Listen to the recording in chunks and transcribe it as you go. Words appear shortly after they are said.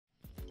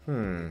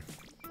So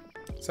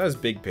how's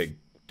Big Pig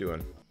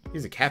doing?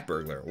 He's a cat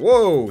burglar.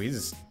 Whoa!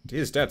 His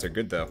stats are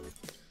good, though.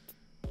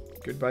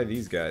 Goodbye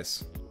these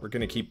guys. We're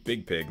gonna keep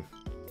Big Pig.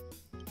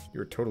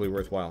 You're totally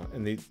worthwhile.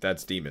 And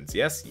that's demons.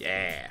 Yes?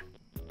 Yeah!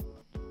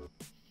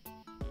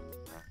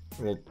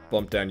 We'll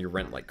bump down your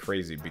rent like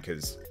crazy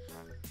because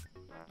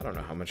I don't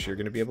know how much you're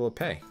gonna be able to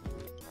pay.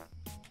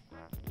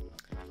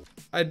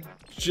 I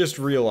just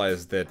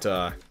realized that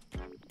I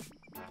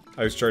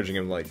was charging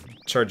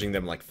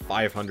them like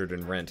 500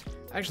 in rent.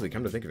 Actually,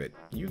 come to think of it,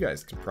 you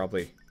guys could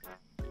probably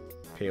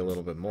pay a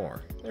little bit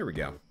more. There we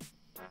go.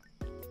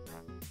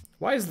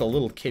 Why does the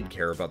little kid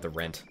care about the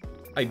rent?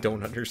 I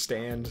don't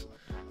understand.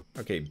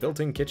 Okay,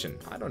 built-in kitchen.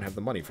 I don't have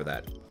the money for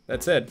that.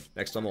 That said,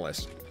 next on the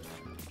list.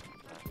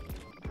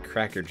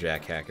 Cracker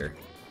Jack Hacker.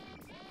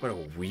 What a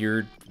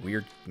weird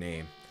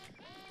name.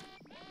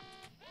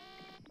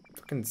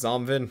 Fucking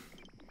Zomvin.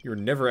 You're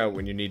never out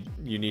when you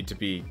need to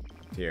be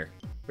here.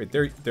 Wait,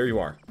 there you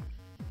are.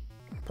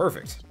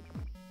 Perfect.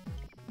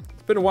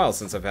 It's been a while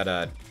since I've had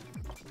a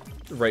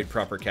right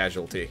proper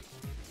casualty.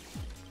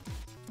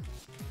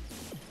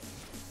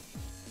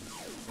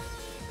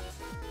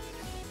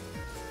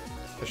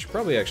 I should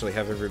probably actually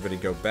have everybody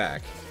go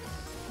back.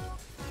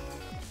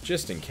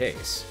 Just in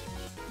case.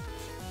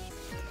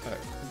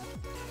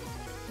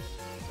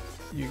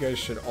 You guys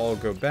should all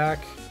go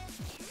back.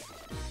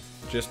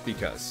 Just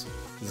because.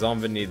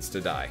 Zomvin needs to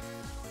die.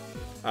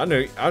 I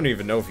don't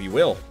even know if he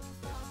will.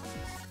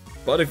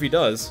 But if he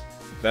does,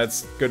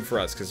 that's good for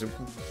us, because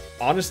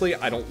honestly,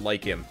 I don't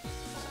like him.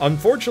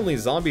 Unfortunately,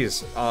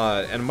 zombies,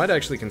 and I might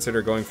actually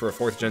consider going for a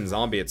 4th gen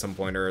zombie at some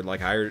point, or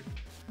like higher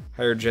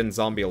gen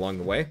zombie along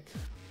the way.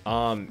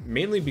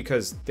 Mainly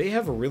because they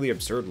have a really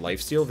absurd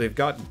lifesteal. They've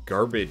got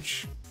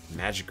garbage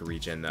magic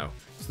regen though.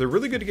 So they're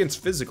really good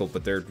against physical,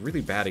 but they're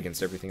really bad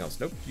against everything else.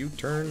 Nope, you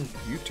turn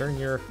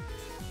your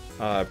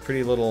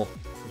pretty little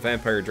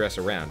vampire dress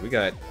around. We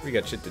got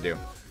shit to do.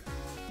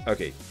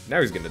 Okay, now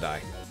he's gonna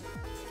die.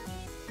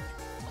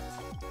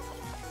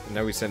 And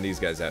now we send these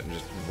guys out and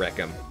just wreck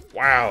them.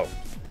 Wow!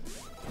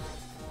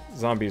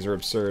 Zombies are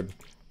absurd.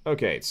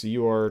 Okay, so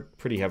you are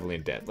pretty heavily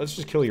in debt. Let's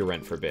just kill your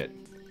rent for a bit.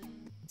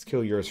 Let's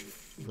kill yours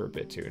for a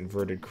bit too.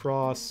 Inverted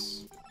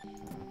cross.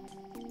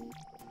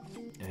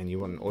 And you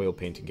want an oil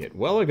painting kit.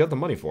 Well, I got the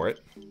money for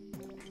it.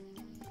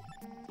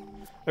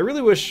 I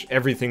really wish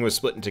everything was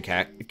split into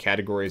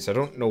categories. I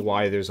don't know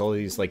why there's all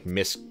these, like,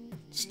 missed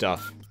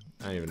stuff.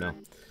 I don't even know.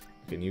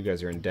 Okay, and you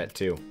guys are in debt,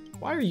 too.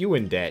 Why are you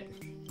in debt?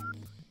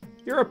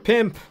 You're a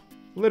pimp!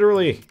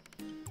 Literally.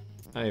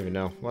 I don't even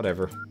know.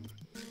 Whatever.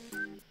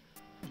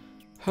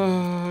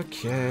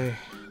 Okay.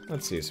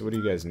 Let's see. So what do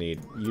you guys need?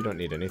 You don't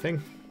need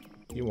anything.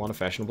 You want a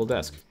fashionable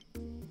desk.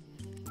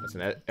 That's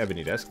an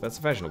ebony desk. That's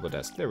a fashionable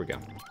desk. There we go.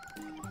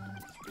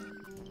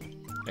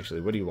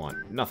 Actually, what do you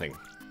want? Nothing.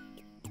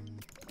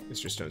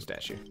 Mr. Stone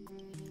statue.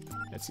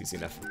 That's easy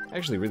enough.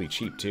 Actually really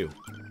cheap, too.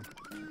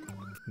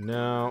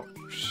 No,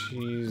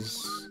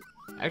 she's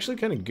actually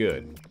kind of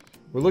good.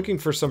 We're looking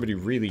for somebody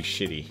really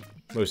shitty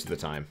most of the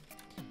time.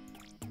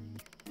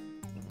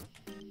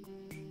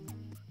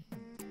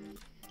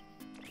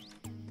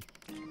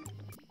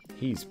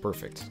 He's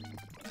perfect.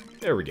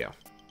 There we go.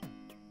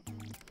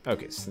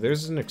 Okay, so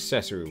there's an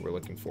accessory we're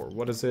looking for.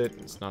 What is it?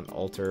 It's not an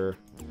altar.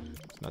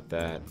 It's not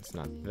that. It's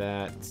not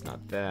that. It's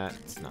not that.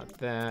 It's not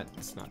that.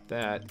 It's not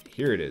that.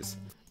 Here it is.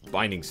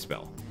 Binding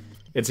spell.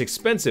 It's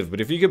expensive, but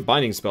if you get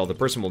binding spell, the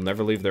person will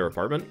never leave their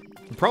apartment.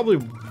 You probably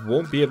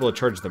won't be able to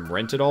charge them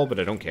rent at all, but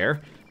I don't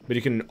care. But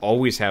you can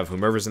always have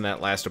whomever's in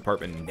that last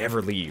apartment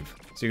never leave.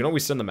 So you can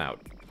always send them out.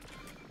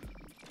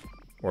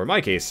 Or in my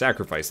case,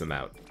 sacrifice them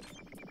out.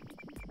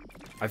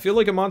 I feel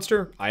like a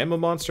monster. I am a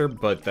monster,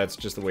 but that's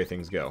just the way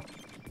things go.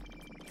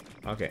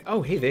 Okay.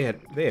 Oh, hey, they had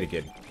a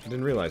kid. I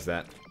didn't realize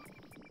that.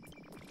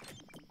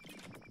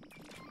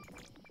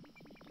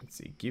 Let's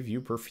see. Give you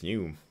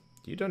perfume.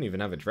 You don't even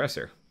have a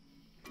dresser.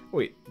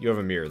 Wait, you have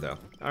a mirror, though.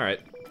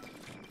 Alright.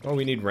 Well,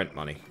 we need rent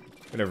money.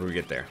 Whenever we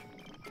get there.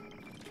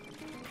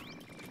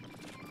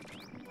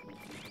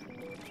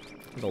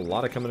 There's a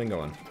lot of coming and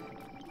going.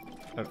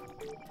 Oh.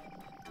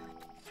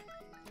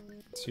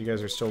 So you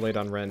guys are still late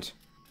on rent.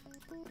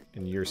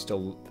 And you're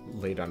still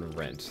late on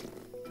rent.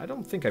 I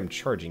don't think I'm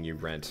charging you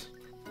rent.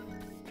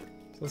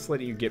 So let's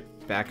let you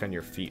get back on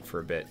your feet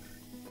for a bit.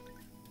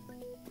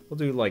 We'll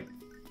do like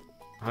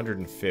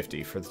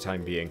 150 for the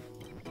time being.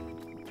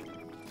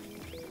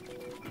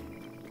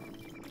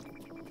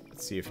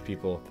 Let's see if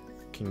people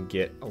can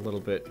get a little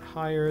bit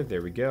higher.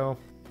 There we go.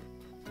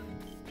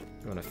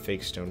 You want a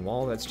fake stone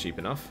wall? That's cheap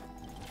enough.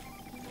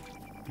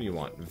 What do you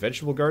want?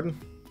 Vegetable garden?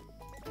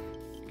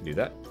 You can do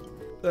that.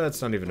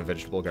 That's not even a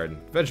vegetable garden.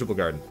 Vegetable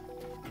garden.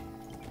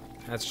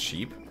 That's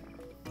cheap.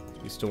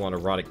 You still want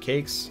erotic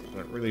cakes? I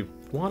don't really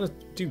want to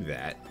do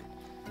that.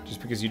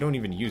 Just because you don't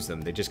even use them.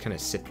 They just kind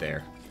of sit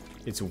there.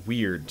 It's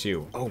weird,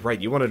 too. Oh,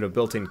 right. You wanted a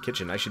built-in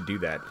kitchen. I should do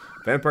that.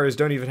 Vampires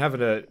don't even have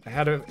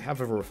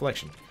a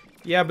reflection.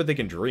 Yeah, but they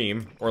can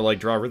dream. Or, like,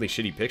 draw a really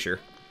shitty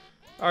picture.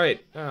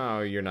 Alright.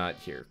 Oh, you're not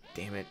here.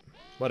 Damn it.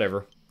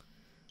 Whatever.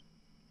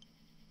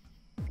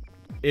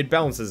 it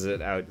balances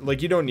it out.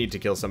 Like, you don't need to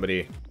kill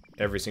somebody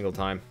every single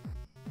time.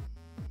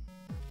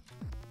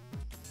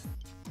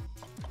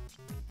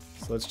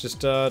 So let's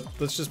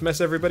just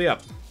mess everybody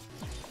up.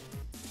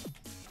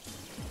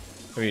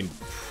 I mean,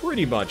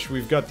 pretty much,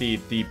 we've got the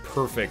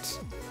perfect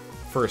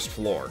first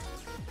floor.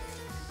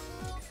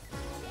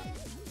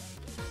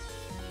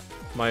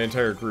 My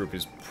entire group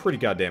is pretty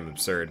goddamn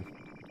absurd.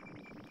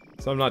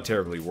 So I'm not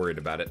terribly worried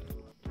about it.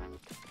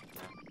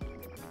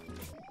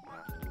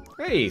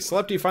 Hey,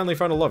 Selepti finally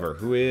found a lover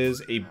who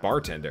is a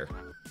bartender.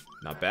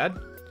 Not bad.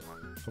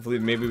 Hopefully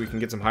maybe we can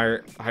get some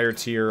higher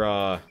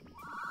tier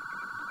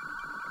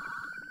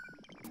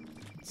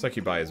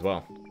succubi as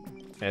well.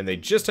 And they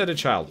just had a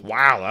child.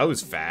 Wow, that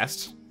was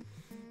fast.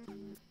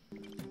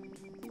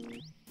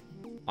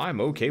 I'm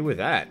okay with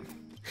that.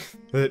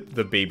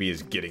 The baby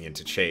is getting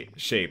into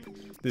shape.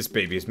 This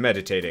baby is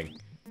meditating.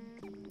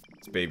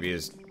 This baby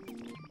is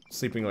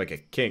sleeping like a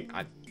king.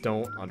 I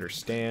don't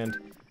understand.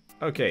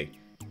 Okay.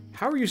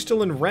 How are you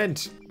still in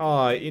rent?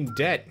 In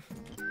debt?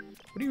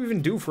 What do you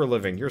even do for a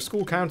living? You're a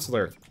school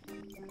counselor.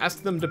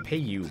 Ask them to pay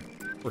you.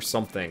 Or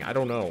something. I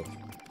don't know.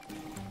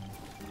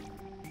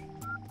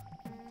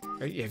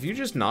 Have you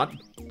just not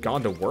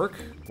gone to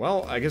work?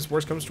 Well, I guess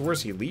worst comes to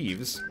worst, he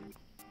leaves.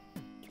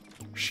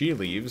 She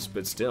leaves,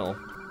 but still.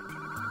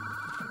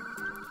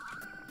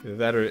 Either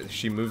that or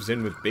she moves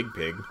in with Big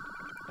Pig.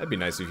 That'd be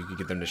nice if you could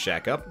get them to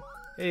shack up.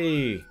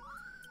 Hey!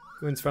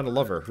 Huin's found a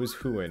lover. Who's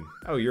Huin?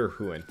 Oh, you're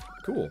Huin.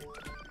 Cool.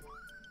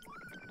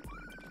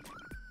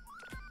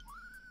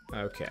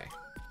 Okay.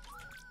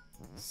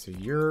 So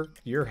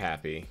you're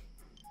happy.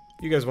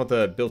 You guys want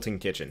the built-in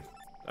kitchen.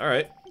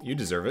 Alright, you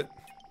deserve it.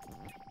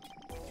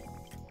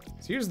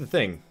 So here's the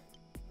thing.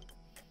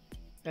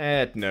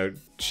 No,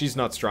 she's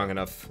not strong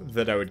enough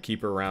that I would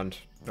keep her around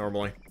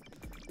normally.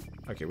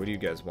 Okay, what do you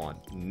guys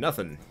want?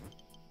 Nothing.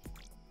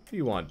 What do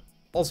you want?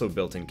 Also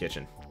built-in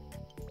kitchen.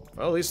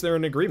 Well, at least they're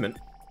in agreement.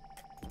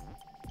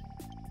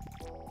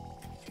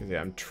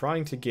 Yeah, I'm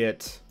trying to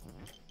get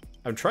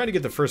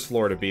the first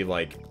floor to be,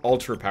 like,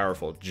 ultra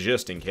powerful,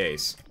 just in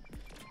case.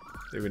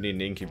 They would need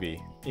an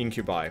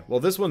incubi. Well,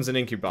 this one's an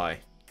incubi.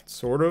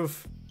 Sort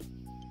of.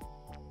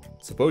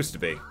 Supposed to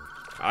be.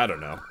 I don't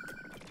know.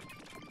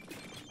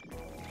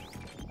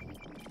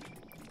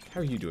 How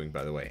are you doing,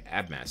 by the way?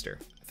 Abmaster.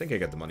 I think I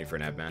got the money for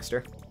an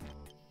Abmaster.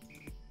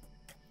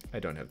 I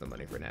don't have the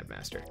money for an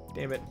Abmaster.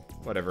 Damn it.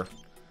 Whatever.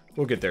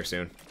 We'll get there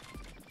soon.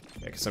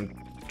 Yeah, because I'm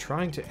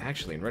trying to...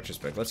 Actually, in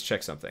retrospect, let's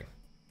check something.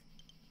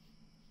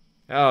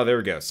 Oh, there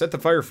we go. Set the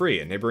fire free.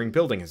 A neighboring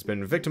building has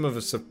been a victim of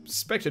a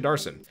suspected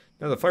arson.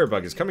 Now the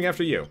firebug is coming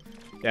after you.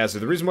 Yeah, so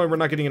the reason why we're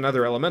not getting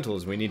another elemental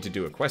is we need to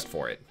do a quest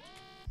for it.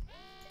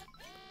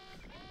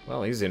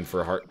 Well, he's in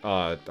for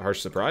a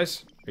harsh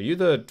surprise. Are you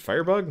the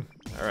firebug?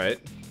 Alright.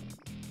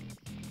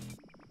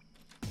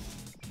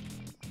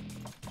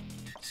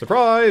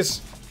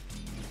 Surprise!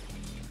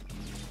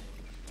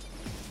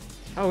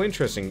 Oh,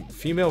 interesting.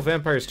 Female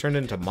vampires turned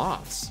into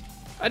moths.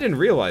 I didn't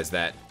realize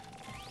that.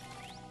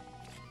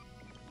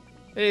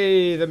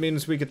 Hey, that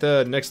means we get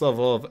the next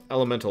level of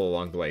elemental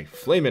along the way.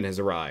 Flamin has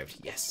arrived.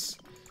 Yes.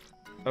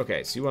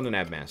 Okay, so you want an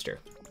Abmaster.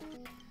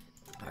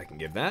 I can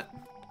give that.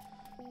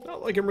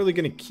 Not like I'm really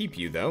gonna keep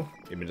you, though,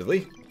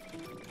 admittedly.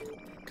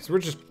 Because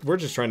we're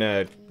just trying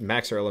to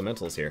max our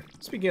elementals here.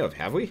 Speaking of,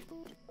 have we?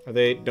 Are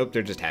they... Nope,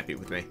 they're just happy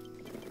with me.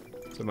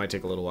 So it might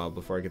take a little while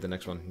before I get the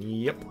next one.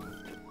 Yep.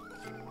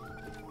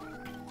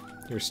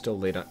 You're still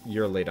late on...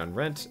 You're late on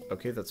rent.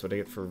 Okay, that's what I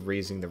get for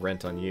raising the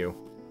rent on you.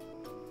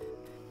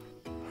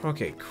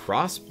 Okay,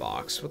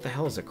 crossbox. What the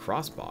hell is a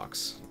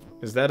crossbox?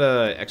 Is that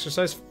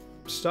exercise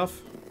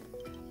stuff?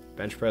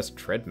 Bench press,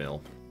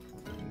 treadmill.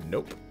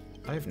 Nope.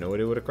 I have no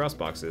idea what a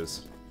crossbox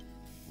is.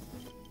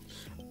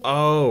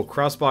 Oh,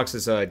 crossbox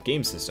is a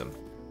game system.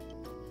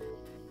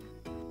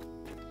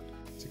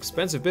 It's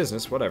expensive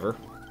business, whatever.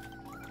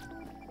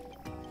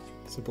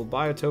 Simple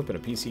biotope and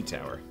a PC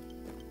tower.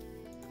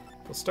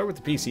 We'll start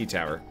with the PC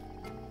tower.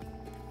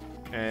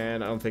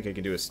 And I don't think I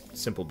can do a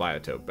simple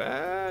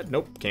biotope.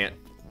 Nope, can't.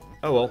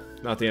 Oh well,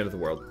 not the end of the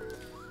world.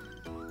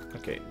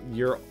 Okay,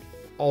 you're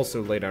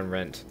also late on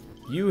rent.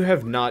 You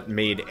have not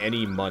made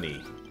any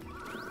money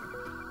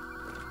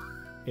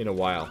in a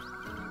while.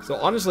 So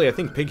honestly, I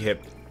think Pig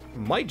Hip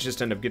might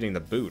just end up getting the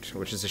boot,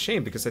 which is a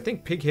shame because I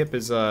think Pig Hip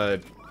is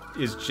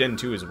Gen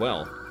 2 as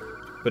well.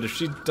 But if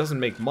she doesn't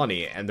make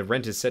money and the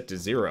rent is set to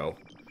 0,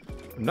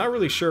 I'm not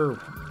really sure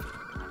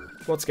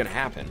what's gonna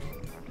happen.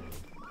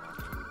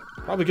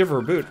 Probably give her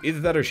a boot. Either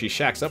that or she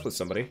shacks up with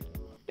somebody.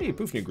 Hey,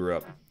 Poofney grew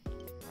up.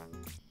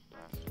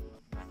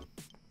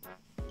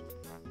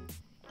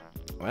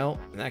 Well,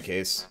 in that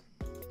case,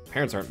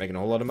 parents aren't making a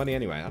whole lot of money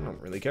anyway. I don't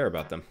really care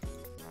about them.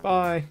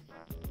 Bye.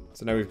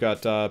 So now we've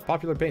got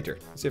Popular Painter.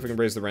 Let's see if we can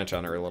raise the rent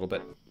on her a little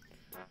bit.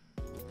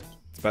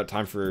 It's about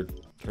time for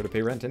her to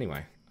pay rent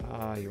anyway.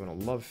 You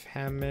want a love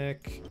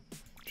hammock?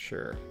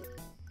 Sure.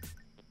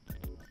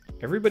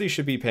 Everybody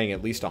should be paying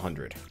at least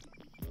 100.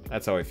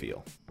 That's how I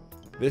feel.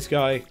 This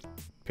guy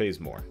pays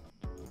more.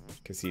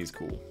 Because he's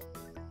cool.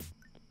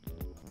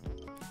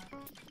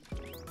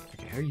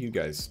 Okay, how are you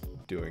guys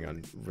doing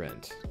on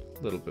rent?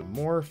 A little bit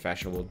more.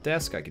 Fashionable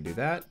desk, I can do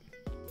that.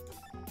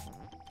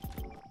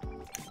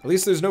 At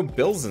least there's no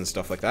bills and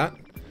stuff like that.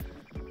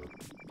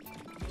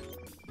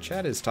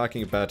 Chad is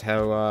talking about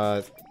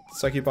how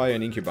succubi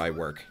and incubi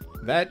work.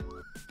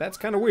 That's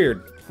kind of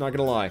weird, not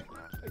gonna lie.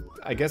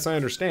 I guess I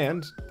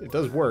understand. It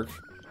does work,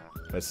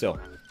 but still.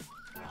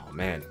 Oh,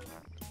 man.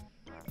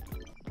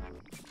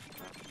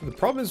 The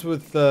problem is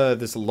with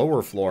this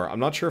lower floor, I'm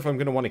not sure if I'm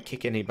going to want to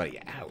kick anybody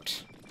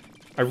out.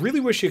 I really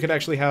wish you could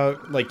actually have,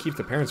 like, keep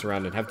the parents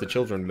around and have the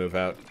children move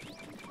out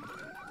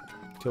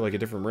to, like, a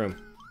different room.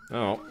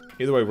 Oh,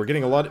 either way, we're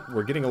getting a lot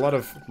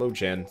of low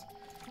gen.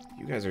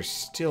 You guys are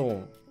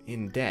still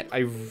in debt.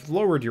 I've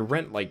lowered your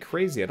rent like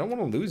crazy. I don't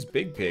want to lose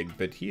Big Pig,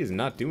 but he is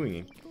not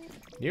doing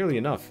nearly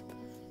enough.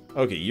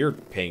 Okay, you're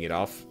paying it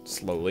off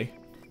slowly.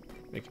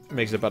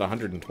 Makes it about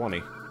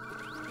 120.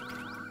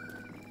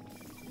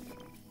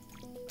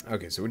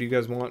 Okay, so what do you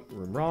guys want?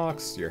 Room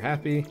rocks, you're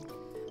happy.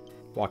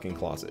 Walk-in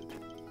closet.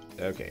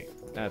 Okay,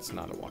 that's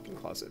not a walk-in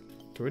closet.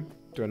 Do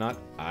I not?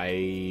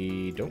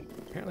 I don't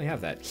apparently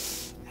have that.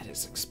 That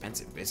is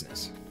expensive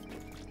business.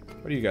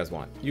 What do you guys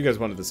want? You guys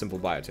wanted the simple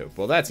biotope.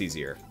 Well, that's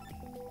easier.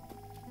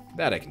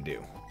 That I can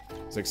do.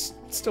 It's like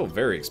still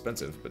very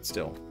expensive, but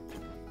still.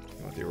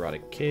 You want the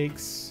erotic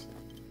cakes.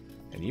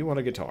 And you want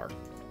a guitar.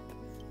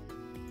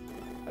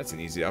 That's an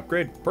easy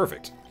upgrade.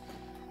 Perfect.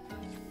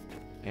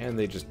 And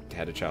they just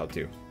had a child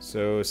too.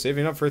 So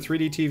saving up for a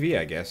 3D TV,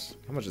 I guess.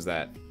 How much is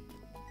that?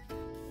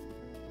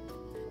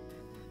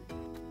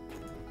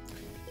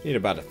 Need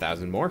about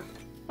 1,000 more.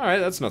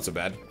 Alright, that's not so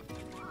bad.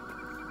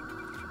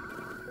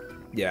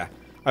 Yeah.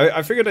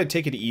 I figured I'd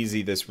take it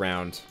easy this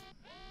round.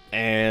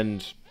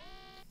 And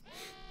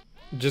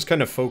just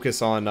kind of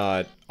focus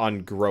on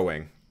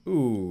growing.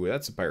 Ooh,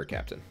 that's a pirate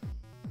captain.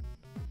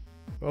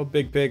 Well,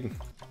 Big Pig,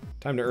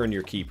 time to earn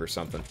your keep or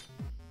something.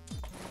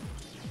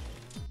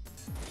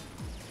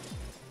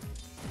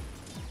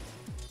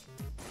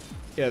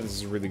 Yeah, this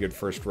is a really good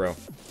first row.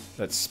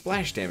 That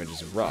splash damage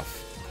is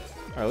rough.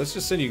 Alright, let's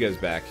just send you guys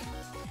back.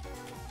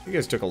 You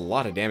guys took a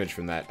lot of damage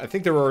from that. I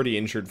think they were already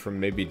injured from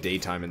maybe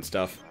daytime and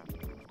stuff.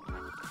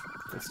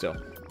 But still.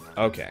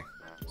 Okay.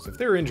 So if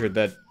they're injured,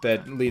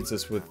 that leads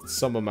us with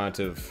some amount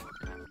of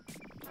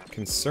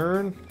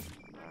concern.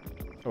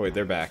 Oh wait,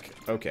 they're back.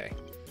 Okay.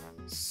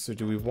 So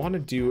do we want to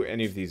do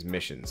any of these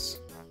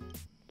missions?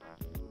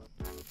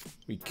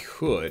 We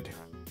could.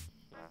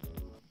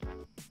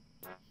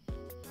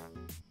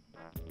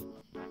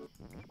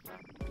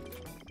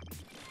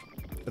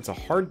 That's a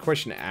hard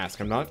question to ask.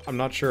 I'm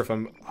not sure if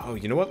I'm... Oh,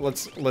 you know what?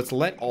 Let's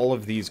let all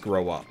of these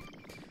grow up.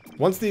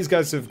 Once these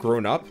guys have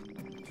grown up,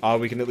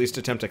 we can at least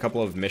attempt a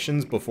couple of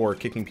missions before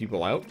kicking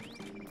people out.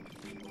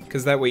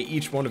 Because that way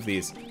each one of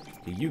these...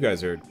 Okay, you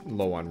guys are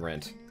low on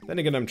rent. Then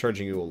again, I'm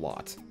charging you a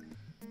lot.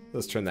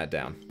 Let's turn that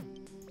down.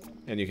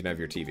 And you can have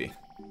your TV.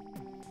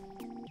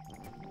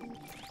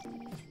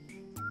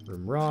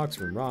 Room rocks,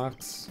 room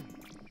rocks.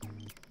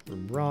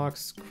 Room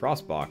rocks,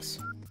 crossbox.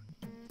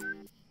 Do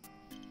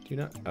you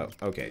not? Oh,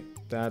 okay.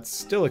 That's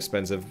still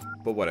expensive,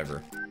 but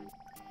whatever.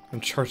 I'm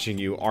charging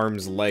you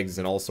arms, legs,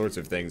 and all sorts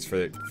of things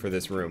for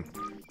this room.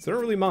 So I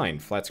don't really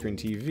mind. Flat screen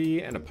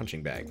TV and a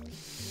punching bag.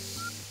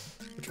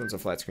 Which one's a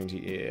flat screen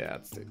TV? Yeah,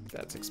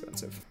 that's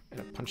expensive. And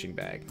a punching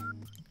bag.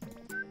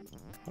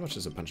 How much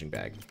is a punching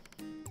bag?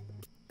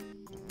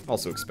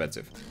 Also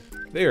expensive.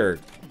 They are,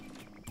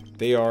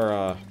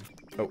 oh,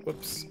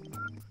 whoops.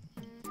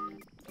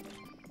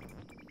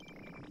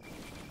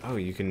 Oh,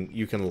 you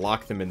can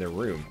lock them in their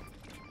room.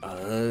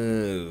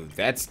 Oh,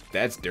 that's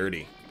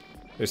dirty.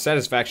 Their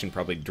satisfaction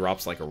probably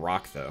drops like a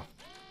rock, though.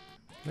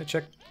 Can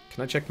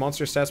I check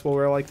monster stats while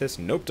we're like this?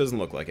 Nope, doesn't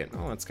look like it.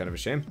 Oh, that's kind of a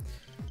shame.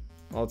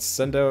 Well, let's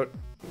send out...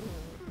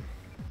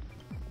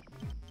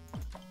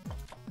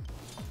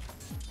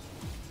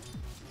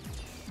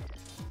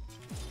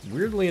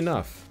 Weirdly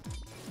enough...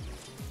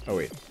 Oh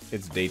wait,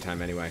 it's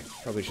daytime anyway.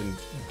 Probably shouldn't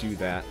do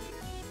that.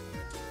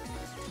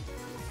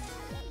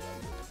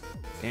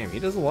 Damn, he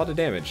does a lot of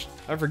damage.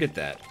 I forget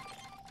that.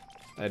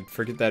 I'd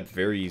forget that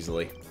very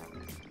easily.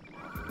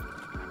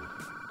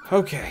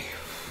 Okay.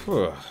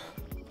 Whew.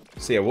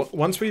 So yeah,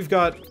 once we've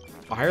got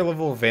a higher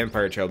level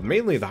vampire child,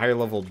 mainly the higher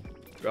level,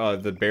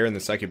 the bear and the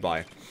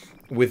succubi,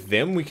 with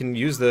them we can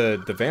use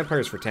the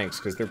vampires for tanks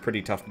because they're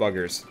pretty tough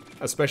buggers,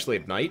 especially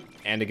at night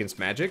and against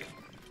magic.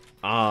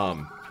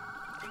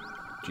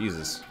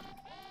 Jesus.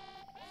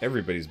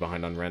 Everybody's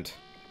behind on rent.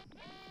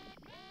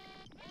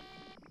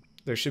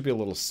 There should be a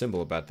little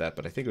symbol about that,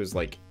 but I think it was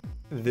like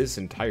this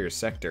entire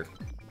sector.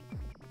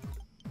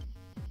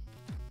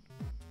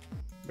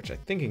 Which I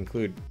think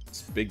includes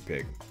Big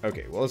Pig.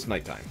 Okay, well, it's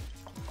nighttime.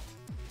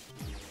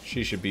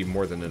 She should be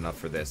more than enough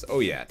for this. Oh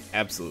yeah,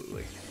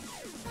 absolutely.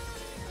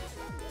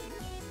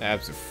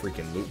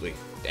 Abso-freaking-lutely.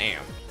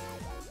 Damn.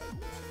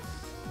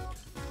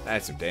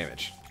 That's some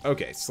damage.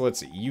 Okay, so let's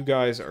see. You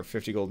guys are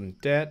 50 gold in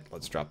debt.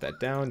 Let's drop that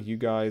down. You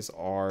guys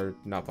are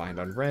not behind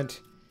on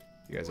rent.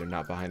 You guys are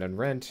not behind on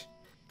rent.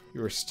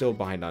 You are still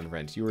behind on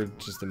rent. You are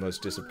just the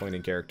most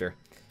disappointing character.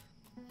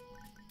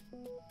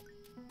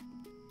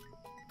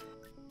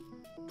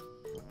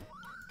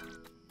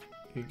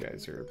 You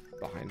guys are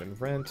behind on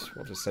rent.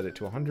 We'll just set it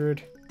to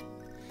 100.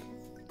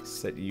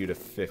 Set you to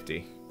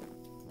 50.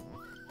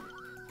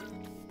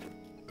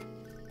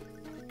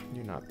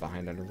 You're not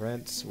behind on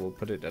rent, so we'll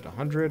put it at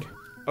 100.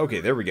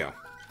 Okay, there we go.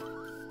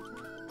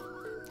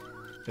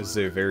 This is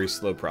a very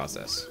slow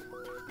process.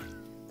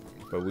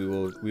 But we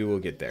will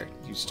get there.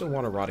 You still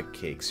want erotic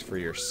cakes for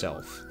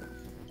yourself.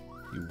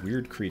 You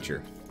weird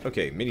creature.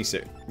 Okay, mini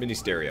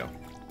stereo.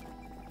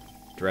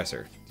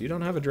 Dresser. You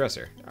don't have a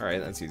dresser.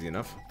 Alright, that's easy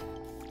enough.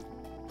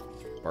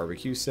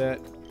 Barbecue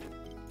set.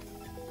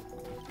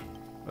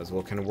 Might as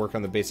well kind of work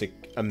on the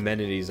basic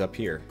amenities up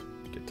here.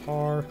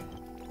 Guitar.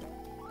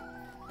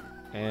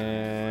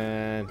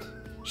 And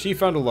she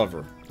found a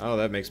lover. Oh,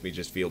 that makes me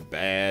just feel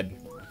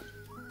bad.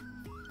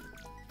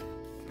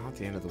 Not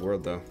the end of the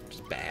world, though.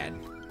 Just bad.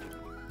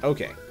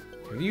 Okay.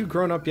 Have you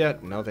grown up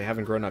yet? No, they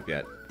haven't grown up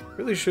yet.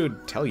 Really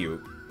should tell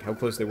you how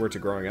close they were to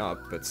growing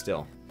up, but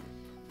still.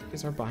 You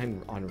guys aren't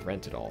behind on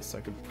rent at all, so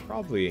I could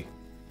probably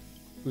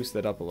boost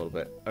that up a little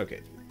bit. Okay.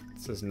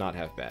 This is not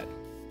half bad.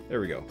 There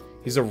we go.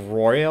 He's a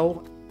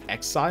royal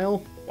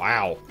exile?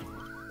 Wow.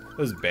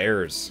 Those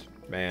bears.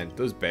 Man,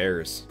 those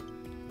bears.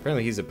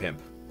 Apparently he's a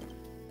pimp.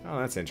 Oh,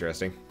 that's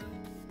interesting.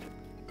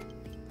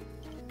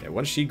 Yeah,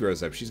 once she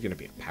grows up, she's gonna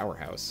be a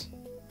powerhouse.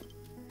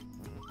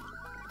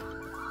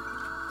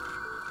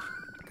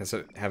 Guess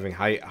having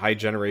high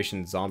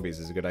generation zombies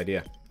is a good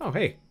idea. Oh,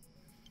 hey.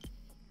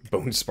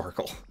 Bone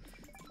Sparkle.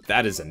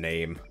 That is a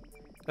name.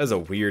 That's a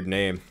weird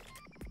name.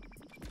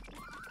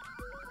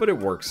 But it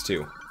works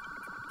too.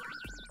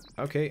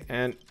 Okay,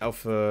 and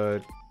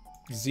Alpha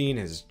Zine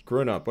has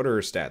grown up. What are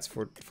her stats?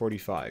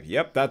 45.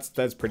 Yep,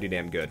 that's pretty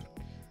damn good.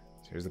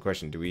 So here's the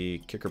question. Do we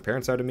kick her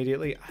parents out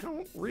immediately? I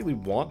don't really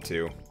want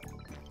to.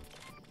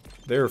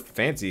 They're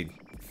fancy.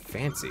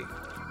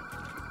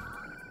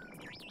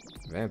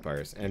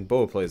 Vampires. And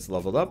Boa plays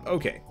leveled up.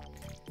 Okay.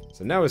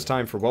 So now it's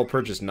time for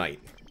well-purchased night.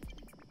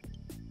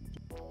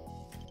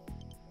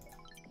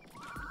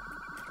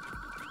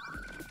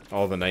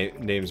 All the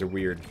names are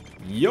weird.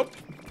 Yup.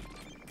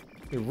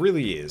 It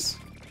really is.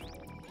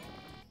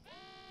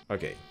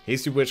 Okay.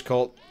 Hasty Witch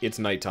Cult. It's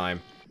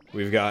nighttime.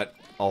 We've got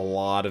a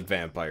lot of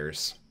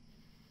vampires.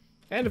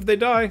 And if they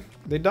die,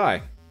 they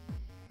die.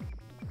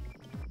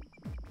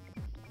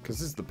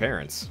 Because it's the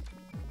parents.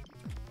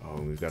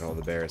 Oh, we've got all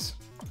the bears.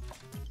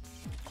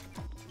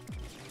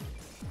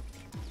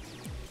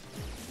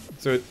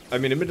 So, I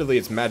mean, admittedly,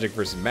 it's magic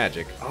versus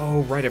magic.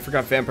 Oh, right, I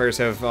forgot vampires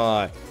have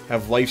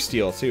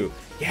lifesteal too.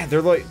 Yeah,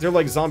 they're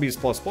like zombies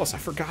plus. I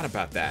forgot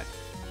about that.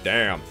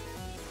 Damn.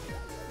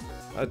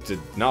 That did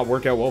not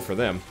work out well for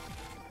them.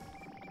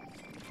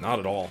 Not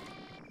at all.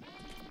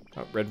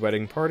 Oh, Red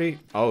Wedding Party.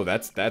 Oh,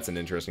 that's an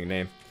interesting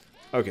name.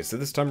 Okay, so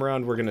this time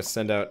around, we're gonna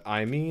send out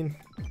I mean.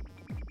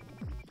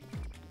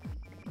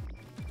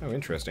 Oh,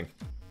 interesting.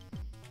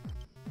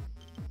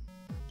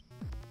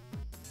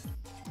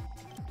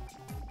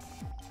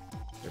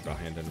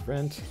 Behind on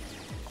rent.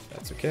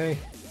 That's okay.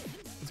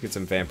 Let's get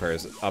some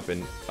vampires up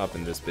in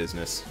this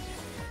business.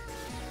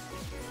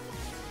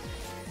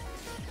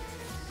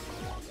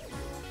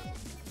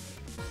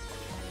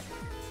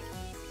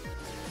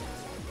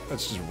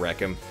 Let's just wreck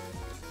him.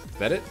 Is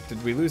that it?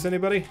 Did we lose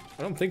anybody?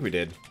 I don't think we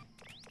did.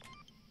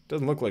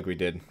 Doesn't look like we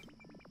did.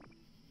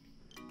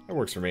 That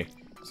works for me.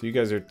 So you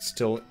guys are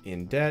still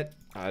in debt.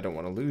 I don't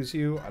want to lose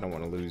you. I don't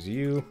want to lose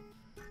you.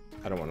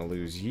 I don't want to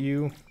lose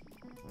you.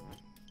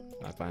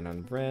 Not behind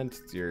on rent.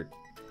 You're...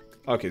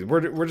 Okay,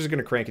 we're just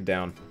gonna crank it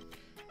down.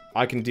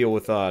 I can deal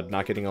with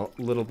not getting a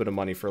little bit of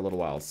money for a little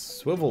while.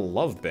 Swivel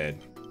love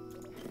bed.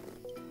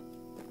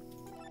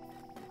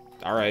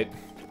 Alright.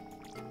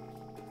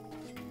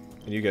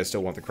 And you guys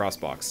still want the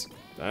crossbox.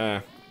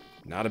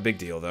 Not a big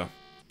deal though.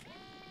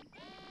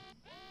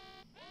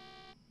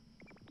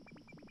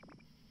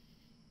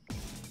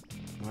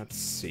 Let's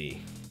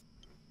see.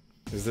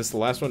 Is this the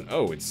last one?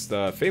 Oh, it's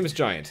the famous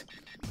giant.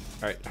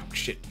 Alright. Oh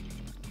shit.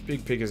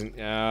 Big pig isn't...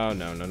 Oh,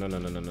 no.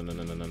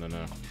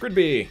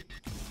 Gridbee!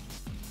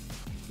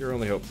 Your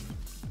only hope.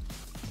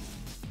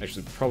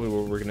 Actually, probably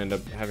what we're going to end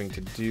up having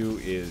to do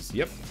is...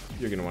 Yep,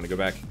 you're going to want to go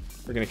back.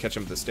 We're going to catch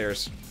him up the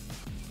stairs.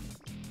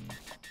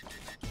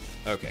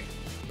 Okay,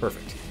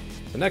 perfect.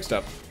 So next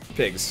up,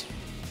 pigs.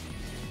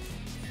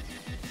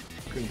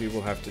 Gridbee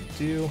will have to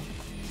do...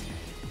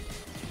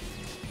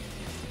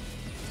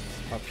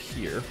 Up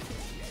here.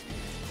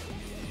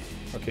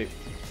 Okay,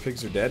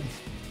 pigs are dead.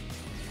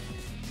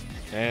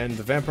 And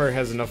the vampire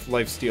has enough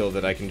lifesteal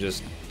that I can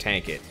just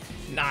tank it.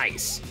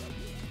 Nice!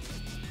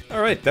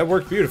 Alright, that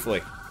worked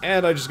beautifully.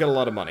 And I just got a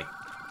lot of money.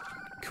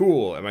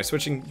 Cool. Am I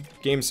switching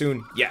games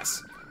soon?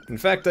 Yes. In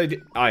fact,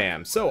 I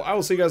am. So, I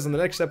will see you guys in the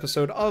next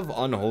episode of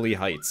Unholy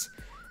Heights.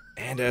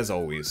 And as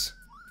always,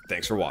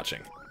 thanks for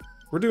watching.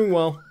 We're doing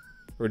well.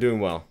 We're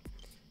doing well.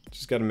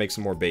 Just gotta make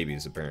some more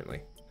babies,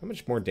 apparently. How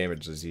much more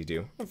damage does he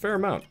do? A fair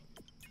amount.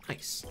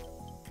 Nice.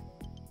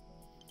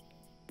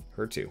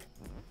 Her too.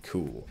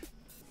 Cool.